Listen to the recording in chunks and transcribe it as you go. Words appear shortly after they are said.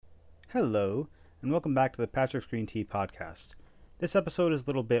Hello, and welcome back to the Patrick's Green Tea podcast. This episode is a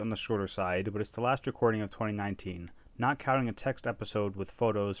little bit on the shorter side, but it's the last recording of 2019, not counting a text episode with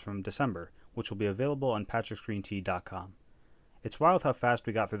photos from December, which will be available on patricksgreentea.com. It's wild how fast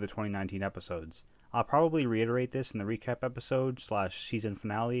we got through the 2019 episodes. I'll probably reiterate this in the recap episode / season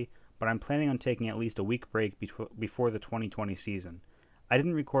finale, but I'm planning on taking at least a week break before the 2020 season. I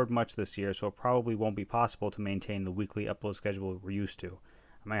didn't record much this year, so it probably won't be possible to maintain the weekly upload schedule we're used to.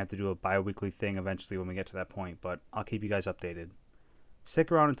 I might have to do a bi-weekly thing eventually when we get to that point, but I'll keep you guys updated.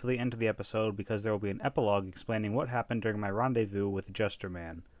 Stick around until the end of the episode because there will be an epilogue explaining what happened during my rendezvous with Jester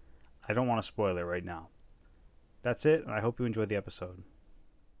Man. I don't want to spoil it right now. That's it, and I hope you enjoyed the episode.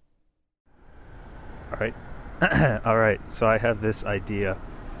 Alright. Alright, so I have this idea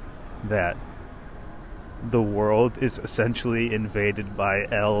that the world is essentially invaded by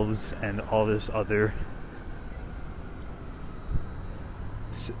elves and all this other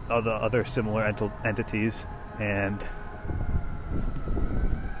similar entities, and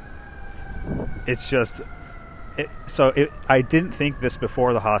it's just I didn't think this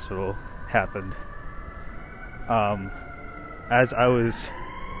before the hospital happened. As I was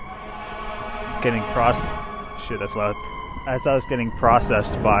getting as I was getting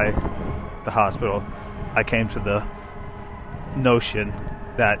processed by the hospital, I came to the notion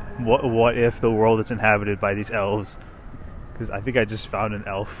that what if the world is inhabited by these elves? Because I think I just found an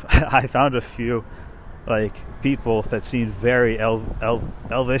elf. I found a few people that seemed very elven,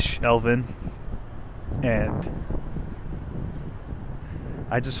 and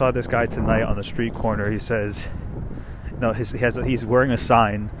I just saw this guy tonight on the street corner. He says, no, he's wearing a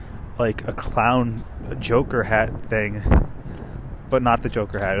sign, like a clown, a Joker hat thing, but not the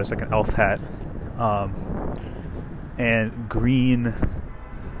Joker hat. It was like an elf hat, and green.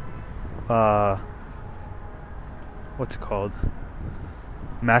 What's it called?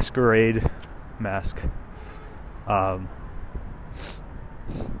 Masquerade mask.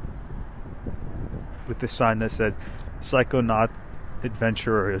 With this sign that said Psychonaut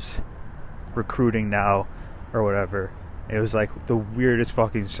Adventurers recruiting now, or whatever. It was like the weirdest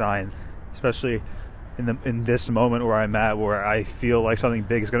fucking sign, especially in this moment where I'm at, where I feel like something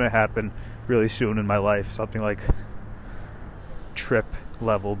big is going to happen really soon in my life, something like trip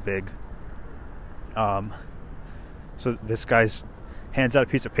level big. So this guy hands out a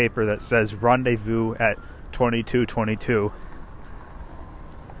piece of paper that says rendezvous at 2222.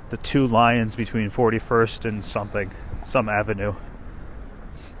 The two lions between 41st and some avenue.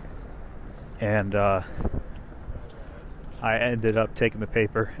 And I ended up taking the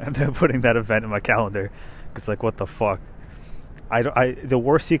paper and putting that event in my calendar. It's like, what the fuck? The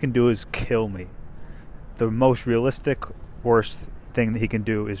worst he can do is kill me. The most realistic worst thing that he can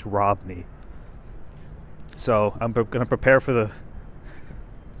do is rob me. So I'm going to prepare for the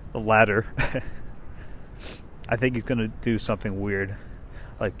latter. I think he's going to do something weird,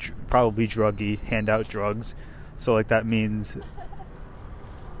 like probably druggy, hand out drugs. So that means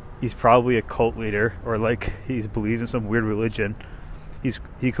he's probably a cult leader, or he's believed in some weird religion.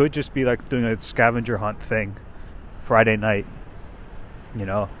 He could just be doing a scavenger hunt thing Friday night.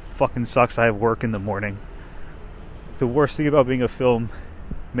 Fucking sucks. I have work in the morning. The worst thing about being a film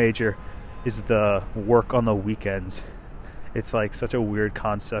major is the work on the weekends. It's such a weird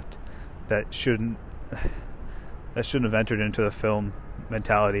concept that shouldn't have entered into the film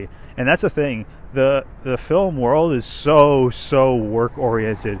mentality. And that's the thing. The film world is so work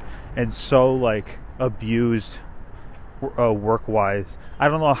oriented and so abused work wise. I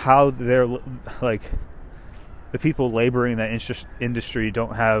don't know how they're the people laboring in that industry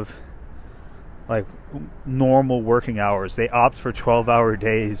don't have normal working hours. They opt for 12-hour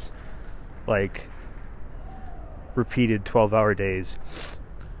days. Repeated 12-hour days,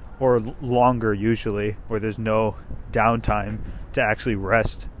 or longer usually, where there's no downtime to actually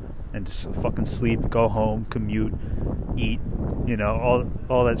rest and just fucking sleep, go home, commute, eat,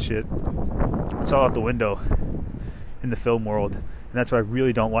 all that shit. It's all out the window in the film world, and that's what I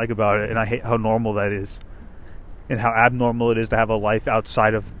really don't like about it. And I hate how normal that is, and how abnormal it is to have a life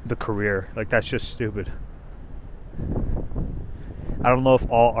outside of the career. That's just stupid. I don't know if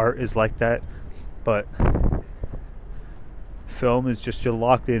all art is like that, but film is just, you're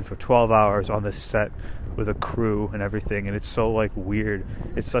locked in for 12 hours on the set with a crew and everything, and it's so weird.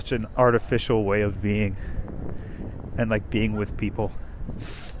 It's such an artificial way of being, and being with people,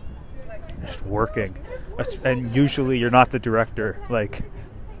 just working. And usually you're not the director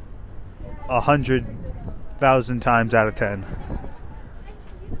 100,000 times out of 10.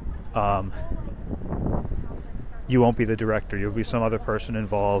 You won't be the director. You'll be some other person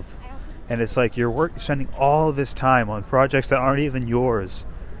involved. And it's you're spending all this time on projects that aren't even yours.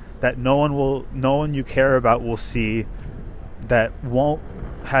 that no one you care about will see, that won't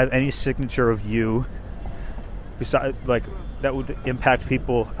have any signature of you, besides, like, that would impact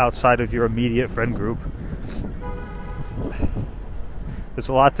people outside of your immediate friend group. There's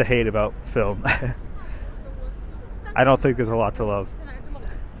a lot to hate about film. I don't think there's a lot to love.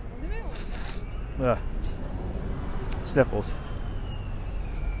 Ugh. Sniffles.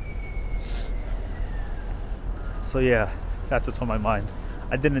 So yeah, that's what's on my mind.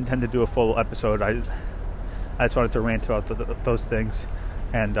 I didn't intend to do a full episode. I just wanted to rant about those things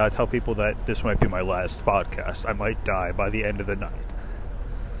and tell people that this might be my last podcast. I might die by the end of the night.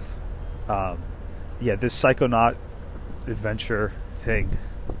 Yeah, this Psychonaut adventure thing,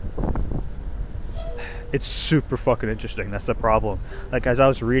 it's super fucking interesting. That's the problem. Like, as I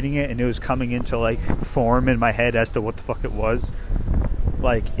was reading it and it was coming into like form in my head as to what the fuck it was,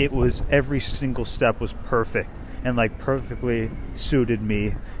 like, it was, every single step was perfect and like perfectly suited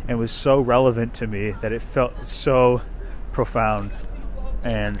me and was so relevant to me that it felt so profound,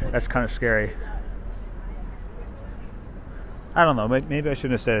 and that's kind of scary. I don't know, maybe I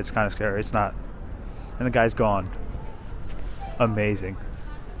shouldn't have said it's kind of scary. It's not. And the guy's gone. Amazing.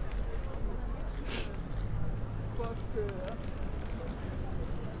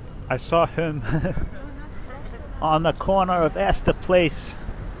 I saw him on the corner of Astor Place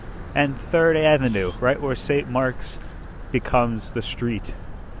and 3rd Avenue, right where St. Mark's becomes the street,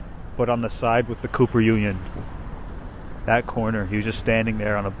 but on the side with the Cooper Union. That corner, he was just standing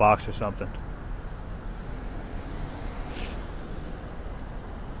there on a box or something.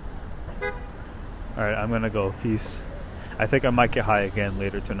 Alright, I'm gonna go. Peace. I think I might get high again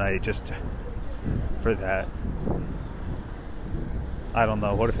later tonight, just for that. I don't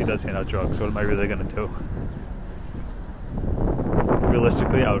know. What if he does hand out drugs? What am I really gonna do?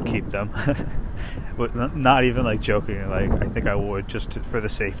 Realistically, I would keep them. But not even like joking. Like, I think I would, just for the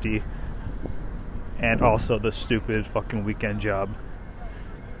safety and also the stupid fucking weekend job.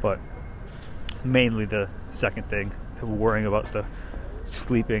 But mainly the second thing, worrying about the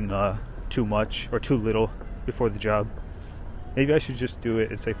sleeping too much or too little before the job. Maybe I should just do it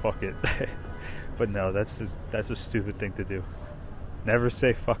and say fuck it. But no, that's a stupid thing to do. Never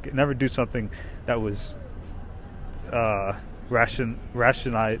say fuck it. Never do something that was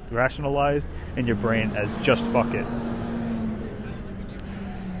rationalized in your brain as just fuck it,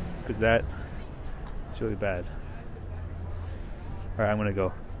 because that is really bad. Alright, I'm gonna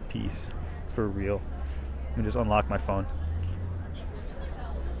go. Peace. For real. Let me just unlock my phone.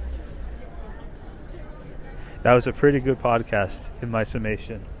 That was a pretty good podcast in my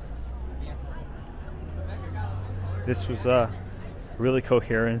summation. This was really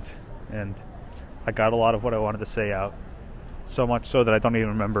coherent, and I got a lot of what I wanted to say out. So much so that I don't even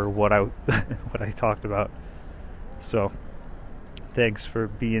remember what I what I talked about. So, thanks for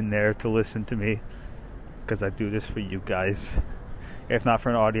being there to listen to me, because I do this for you guys. If not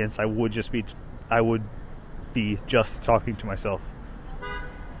for an audience, I would be just talking to myself.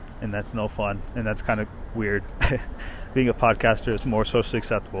 And that's no fun, and that's kind of weird. Being a podcaster is more socially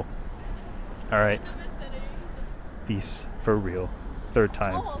acceptable. Alright. Peace, for real. 3rd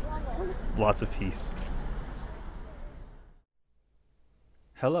time. Lots of peace.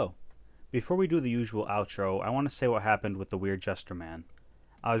 Hello. Before we do the usual outro, I want to say what happened with the weird jester man.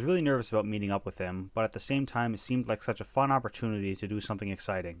 I was really nervous about meeting up with him, but at the same time it seemed like such a fun opportunity to do something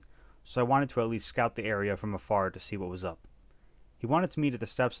exciting, so I wanted to at least scout the area from afar to see what was up. He wanted to meet at the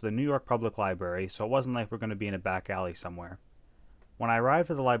steps of the New York Public Library, so it wasn't like we're going to be in a back alley somewhere. When I arrived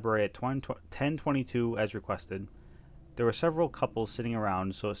at the library at 10:22 as requested, there were several couples sitting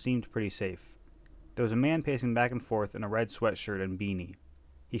around, so it seemed pretty safe. There was a man pacing back and forth in a red sweatshirt and beanie.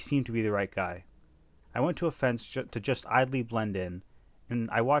 He seemed to be the right guy. I went to a fence to just idly blend in, and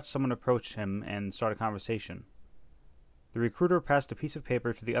I watched someone approach him and start a conversation. The recruiter passed a piece of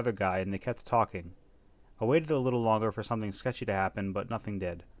paper to the other guy, and they kept talking. I waited a little longer for something sketchy to happen, but nothing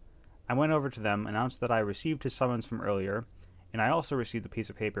did. I went over to them, announced that I received his summons from earlier, and I also received a piece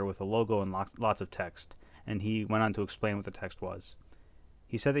of paper with a logo and lots of text, and he went on to explain what the text was.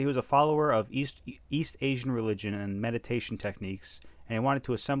 He said that he was a follower of East Asian religion and meditation techniques, and he wanted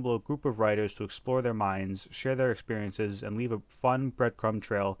to assemble a group of writers to explore their minds, share their experiences, and leave a fun breadcrumb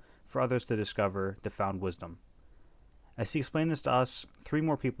trail for others to discover the found wisdom. As he explained this to us, 3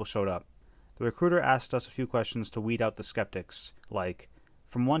 more people showed up. The recruiter asked us a few questions to weed out the skeptics, like,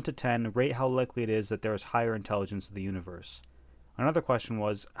 from 1 to 10, rate how likely it is that there is higher intelligence in the universe. Another question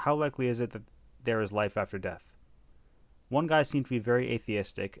was, how likely is it that there is life after death? One guy seemed to be very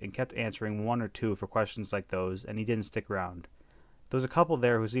atheistic and kept answering 1 or 2 for questions like those, and he didn't stick around. There was a couple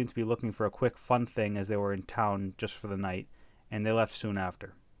there who seemed to be looking for a quick fun thing as they were in town just for the night, and they left soon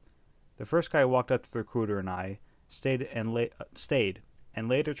after. The first guy walked up to the recruiter and I stayed and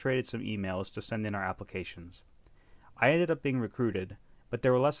later traded some emails to send in our applications. I ended up being recruited, but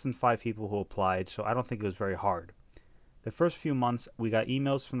there were less than 5 people who applied, so I don't think it was very hard. The first few months, we got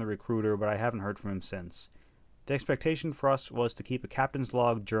emails from the recruiter, but I haven't heard from him since. The expectation for us was to keep a captain's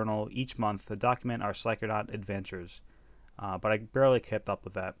log journal each month to document our Psychonaut adventures, but I barely kept up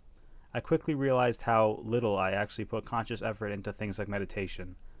with that. I quickly realized how little I actually put conscious effort into things like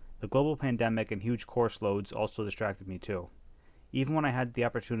meditation. The global pandemic and huge course loads also distracted me too. Even when I had the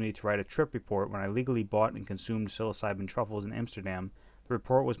opportunity to write a trip report when I legally bought and consumed psilocybin truffles in Amsterdam, the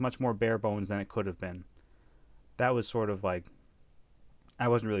report was much more bare bones than it could have been. That was sort of like, I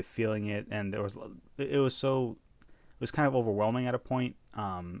wasn't really feeling it, and it was kind of overwhelming at a point,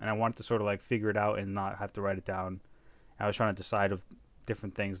 and I wanted to sort of like figure it out and not have to write it down. I was trying to decide of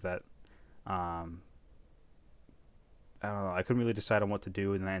different things that, I don't know, I couldn't really decide on what to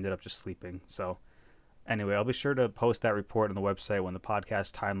do, and then I ended up just sleeping. So anyway, I'll be sure to post that report on the website when the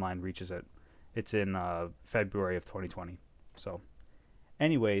podcast timeline reaches it. It's in February of 2020. So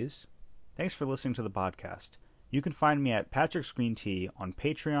anyways, thanks for listening to the podcast. You can find me at Patrick Screen Tea on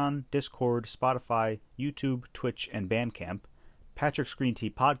Patreon, Discord, Spotify, YouTube, Twitch, and Bandcamp. Patrick Screen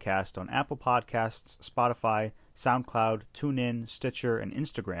Tea Podcast on Apple Podcasts, Spotify, SoundCloud, TuneIn, Stitcher, and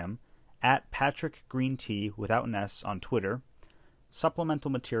Instagram. At Patrick Green Tea without an S on Twitter. Supplemental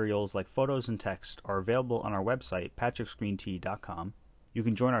materials like photos and text are available on our website, patrickscreentea.com. You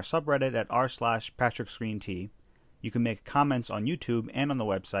can join our subreddit at r/PatrickScreenTea. You can make comments on YouTube and on the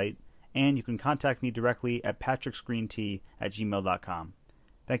website, and you can contact me directly at patrickscreentea@gmail.com.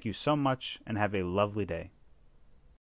 Thank you so much, and have a lovely day.